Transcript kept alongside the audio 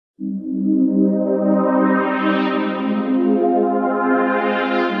My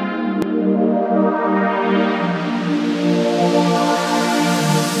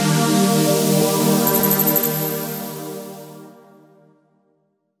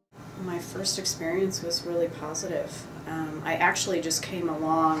first experience was really positive. I actually just came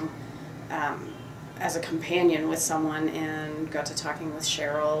along as a companion with someone and got to talking with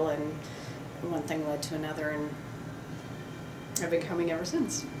Cheryl, and one thing led to another, and I've been coming ever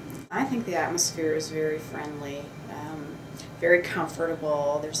since. I think the atmosphere is very friendly, very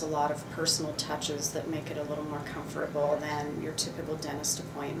comfortable. There's a lot of personal touches that make it a little more comfortable than your typical dentist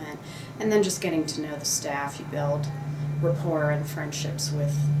appointment. And then just getting to know the staff, you build rapport and friendships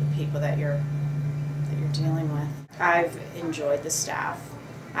with the people that you're dealing with. I've enjoyed the staff.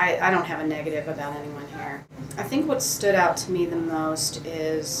 I don't have a negative about anyone here. I think what stood out to me the most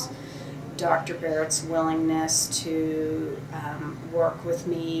is Dr. Barotz's willingness to work with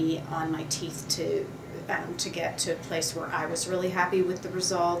me on my teeth to get to a place where I was really happy with the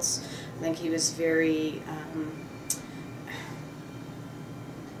results. I think he was very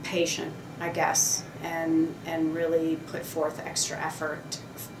patient, I guess, and really put forth extra effort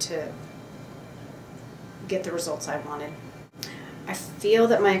to get the results I wanted. I feel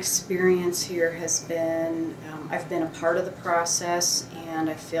that my experience here has been, I've been a part of the process, and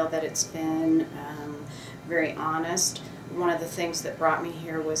I feel that it's been very honest. One of the things that brought me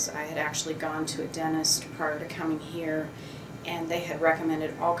here was I had actually gone to a dentist prior to coming here, and they had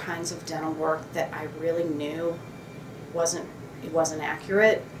recommended all kinds of dental work that I really knew wasn't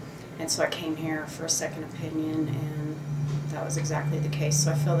accurate, and so I came here for a second opinion, and that was exactly the case.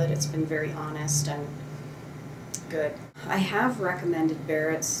 So I feel that it's been very honest and good. I have recommended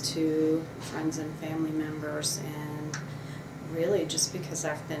Barotz to friends and family members, and really just because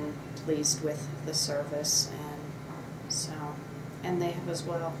I've been pleased with the service, and they have as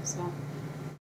well. So.